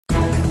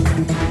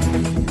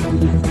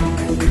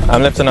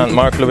I'm Lieutenant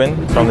Mark Lewin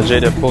from the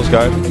JDF Coast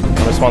Guard.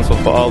 I'm responsible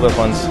for all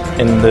weapons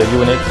in the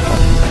unit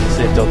and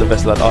safety of the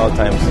vessel at all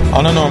times.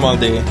 On a normal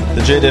day, the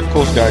JDF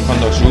Coast Guard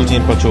conducts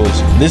routine patrols.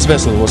 This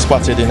vessel was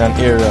spotted in an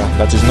area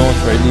that is known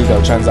for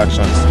illegal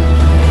transactions,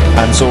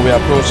 and so we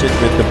approached it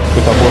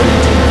with a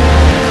boarding team.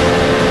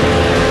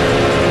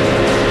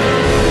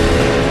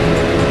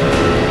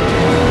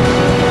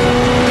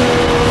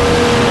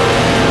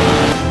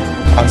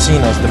 On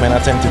seeing us, the men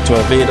attempted to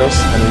evade us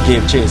and we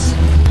gave chase.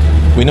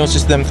 We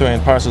noticed them throwing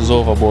parcels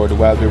overboard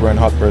while we were in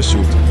hot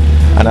pursuit,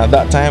 and at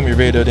that time we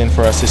radioed in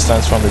for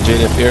assistance from the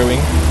JDF Air Wing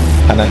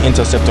and an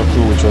interceptor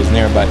crew which was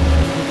nearby.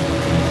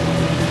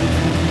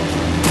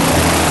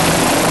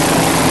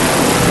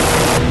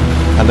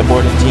 And the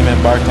boarding team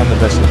embarked on the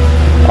vessel.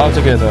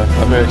 Altogether,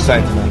 a very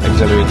exciting and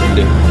exhilarating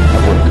day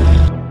at work.